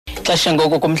Xesha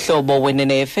ngoko kumhlobo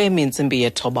wenene FM intsimbi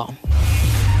yethoba.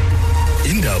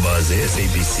 Indaba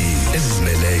ze-SABC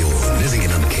ezizimeleyo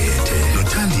nezingenamkhethe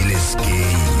nothandile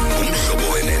Skey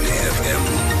kumhlobo wenene FM.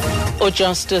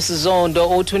 uJustice Zondo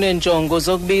uthi unenjongo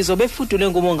zokubiza obefudula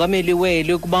ngumongameli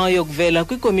weli ukuba ayokuvela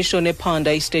kwikomishoni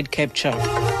ephanda i-state capture.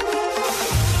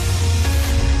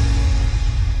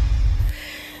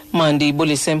 Mandi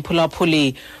bulise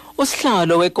mphulaphuli.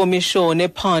 Usihlalo wekomishoni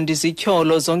ephanda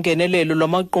izityholo zongenelelo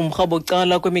lwamaqumrhu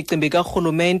abucala kwimicimbi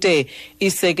karhulumente,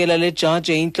 isekela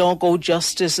lejaji eyintloko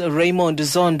uJustice Raymond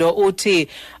Zondo uthi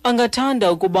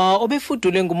angathanda ukuba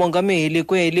obefudula ngumongameli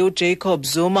kweli uJacob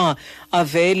Zuma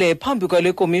avele phambi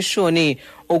kwale komishoni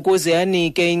ukuze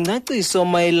anike ingcaciso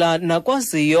mayelana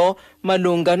nakwaziyo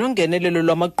malunga nongenelelo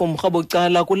lwamaqumrhu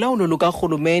abucala kulawulo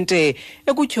lukarhulumente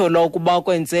ekutyholwa ukuba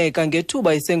kwenzeka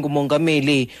ngethuba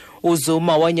esengumongameli.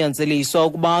 uZuma wanyanzeliswa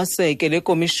ukuba aseke le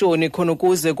komishoni khona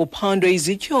ukuze kuphandwe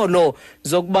izityholo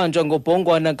zokubanjwa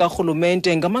ngobhongwana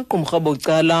karhulumente ngamaqumrhu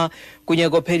abucala.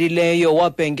 Kunyaka ophelileyo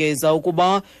wabhengeza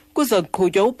ukuba kuza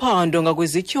kuqhutywa uphando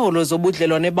ngakwizityholo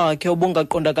zobudlelwane bakhe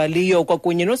obungaqondakaliyo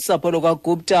kwakunye nosapho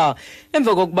lukaGupta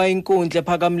emva kokuba inkundla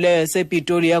ephakamileyo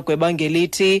yasePitoli yagweba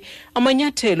ngelithi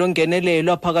amanyathelo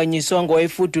ongenelelo aphakanyiswa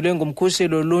ngowayefudule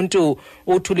ngumkhuseli woluntu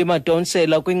uthuli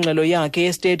madonsela kwingxelo yakhe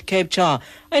ye-state capture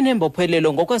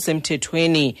enembophelelo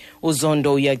ngokwasemthethweni.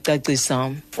 uZondo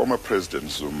uyacacisa. Former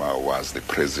President Zuma was the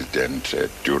president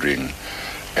during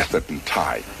a certain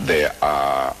time. There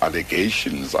are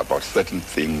allegations about certain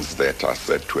things that are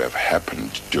said to have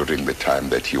happened during the time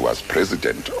that he was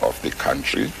president of the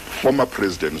country. Former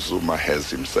President Zuma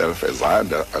has himself, as I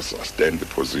understand the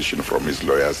position from his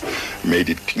lawyers, made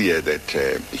it clear that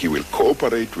he will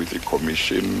cooperate with the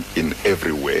commission in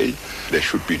every way. There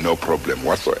should be no problem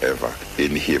whatsoever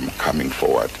in him coming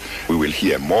forward. We will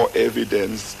hear more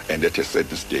evidence, and at a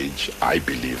certain stage, I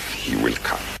believe he will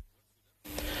come.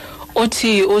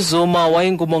 Uthi uZuma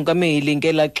wayengumongameli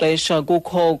ngela xesha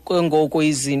kukho ngoku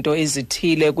izinto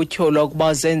ezithile kutyholwa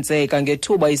ukuba zenzeka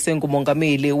ngethuba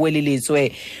isengumongameli weli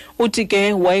lizwe. Uthi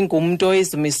ke wayengumuntu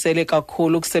ozimisele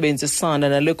kakhulu ukusebenzisana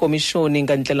nale komishoni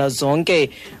ngandlela zonke,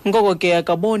 ngoko ke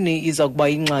akaboni iza kuba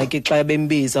ingxaki xa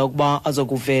bembiza ukuba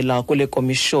azokuvela kule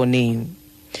komishoni.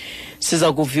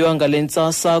 Siza kuviwa ngale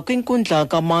ntsasa kwinkundla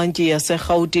kamantyi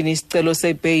yaseRhawutini isicelo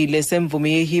sebheyile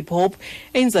semvumi ye-hip hop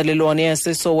eyinzalelwane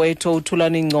yaseSoweto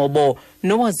uThulani Ngcobo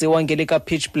nowaziwa ngelika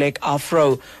Pitch Black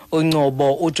Afro.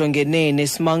 uNgcobo ujongene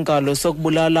nesimangalo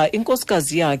sokubulala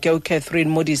inkosikazi yakhe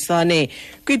uCatherine Modisane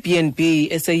kwi-BNB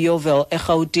eseYovel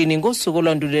eRhawutini ngosuku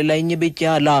olwandulela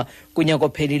inyibityala kunyaka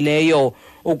ophelileyo.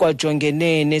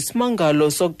 Ukwajongene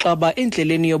nesimangalo sokuxaba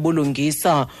endleleni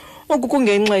yobulungisa oku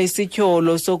kungenxa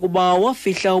isityholo sokuba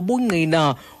wafihla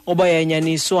ubungqina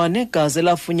obayanyaniswa negazi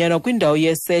elafunyanwa kwindawo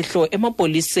yesehlo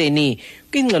emapoliseni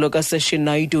kwingxelo kaSession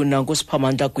Naidu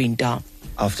nanguSiphamandla Gwinta.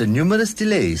 After numerous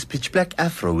delays, Pitch Black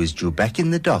Afro is due back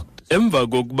in the dock. Emva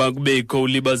kokuba kubekho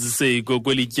ulibaziseko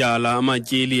kwelityala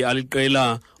amatyeli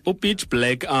aliqela, uPitch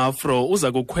Black Afro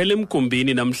uza kukhwela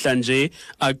emkhumbini namhlanje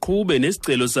aqhube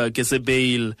nesicelo sakhe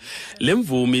sebail. Le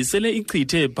mvumi sele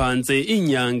ichithe phantse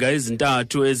iinyanga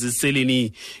ezintathu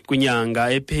eziseleni.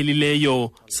 Kwinyanga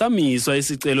ephelileyo samiswa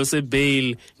isicelo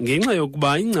sebail ngenxa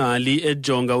yokuba ingcali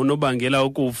ejonga unobangela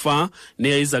ukufa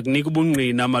neyayiza kunika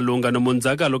ubungqina malunga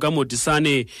nomonzakalo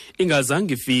kaModisane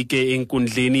ingazange ifike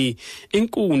enkundleni.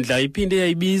 Inkundla iphinde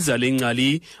yayibiza le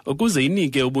ngcali ukuze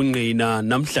inike ubungqina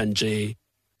namhlanje.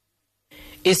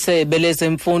 Isebe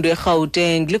lezemfundo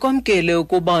eGauteng likwamkele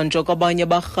ukubanjwa kwabanye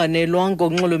abarhanelwa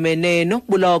ngokunxulumene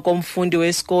nokubulawa komfundi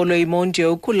wesikolo iMonti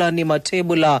uKhulani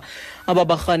Mathebula.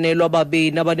 Ababarhanelwa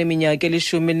ababini abaneminyaka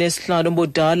 15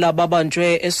 ubudala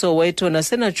babanjwe eSoweto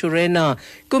naseNaturena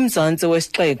kumzantsi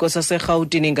wesixeko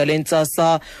saseRhawutini ngale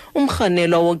ntsasa.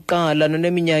 Umrhanelwa wokuqala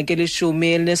noneminyaka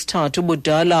 13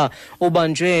 ubudala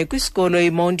ubanjwe kwisikolo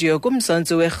iMonti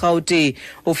kumzantsi weRhawuti.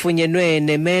 Ufunyenwe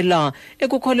nemela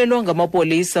ekukholelwa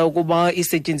ngamapolisa ukuba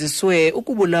isetyenziswe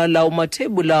ukubulala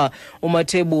uMathebula.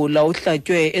 uMathebula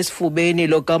uhlatywe esifubeni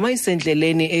logama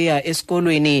isendleleni eya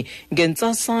esikolweni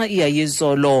ngentsasa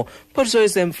yayizolo. Phoso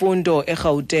wezemfundo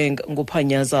eGauteng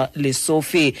nguPhanyaza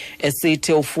Lesofi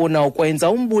esithi ufuna ukwenza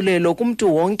umbulelo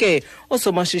kumntu wonke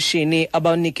osomashishini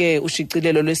abanike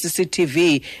ushicilelo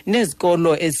lwe-CCTV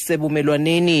nezikolo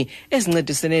ezisebumelwaneni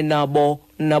ezincedisene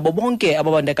nabo bonke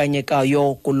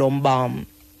ababandakanyekayo kulomba.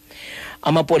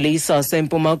 Amapolisa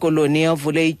aseMpuma Koloni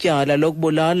avule ityala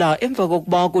lokubulala emva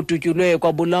kokuba kudutyulwe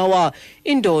kwabulawa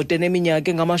indoda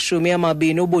eneminyaka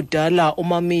engama-20 ubudala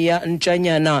uMamiya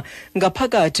Ntshanyana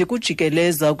ngaphakathi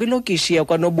kujikeleza kwilokishi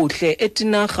yakwaNobuhle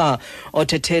eTinarha.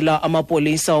 Othethela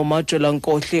amapolisa uMajola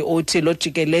Nkohli uthi lo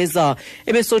jikeleza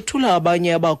ebesothula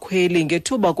abanye abakhweli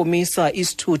ngethuba kumisa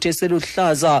isithuthi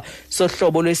esiluhlaza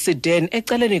sohlobo lwesedan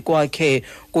ecaleni kwakhe.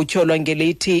 Kutyholwa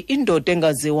ngelithi indoda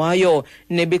engaziwayo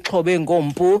nebixhobe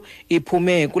ngompu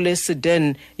iphume kule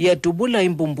sedan yadubula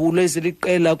imbumbulo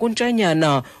eziliqela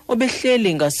kuNtshanyana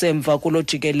obehleli ngasemva kulo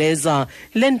jikeleza.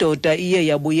 Le ndoda iye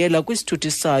yabuyela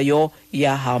kwisithuthi sayo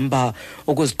yahamba.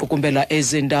 Ukuziqukumbela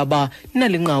ezi ndaba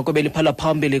nalinqaku beliphala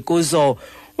phambili kuzo.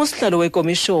 Usihlalo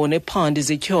wekomishoni ephanda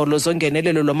izityholo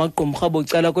zongenelelo lwamaqumrhu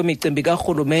abucala kwimicimbi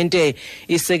karhulumente,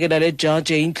 isekela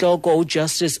lejaji eyintloko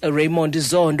uJustice Raymond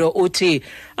Zondo uthi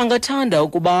angathanda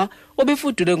ukuba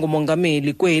obefudula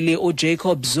ngumongameli kweli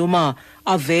uJacob Zuma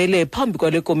avele phambi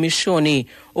kwale komishoni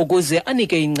ukuze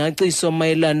anike ingcaciso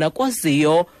mayelana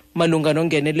kwaziyo malunga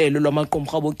nongenelelo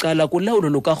lwamaqumrhu abucala kulawulo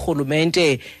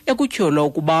lukarhulumente ekutyholwa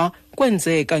ukuba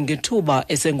kwenzeka ngethuba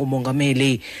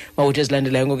esengumongameli. Mawuthi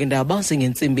ezilandelayo ngoku indaba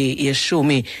zingentsimbi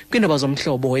 10 kwiindaba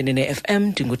zomhlobo wenene FM.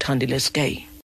 Ndinguthandile Skay.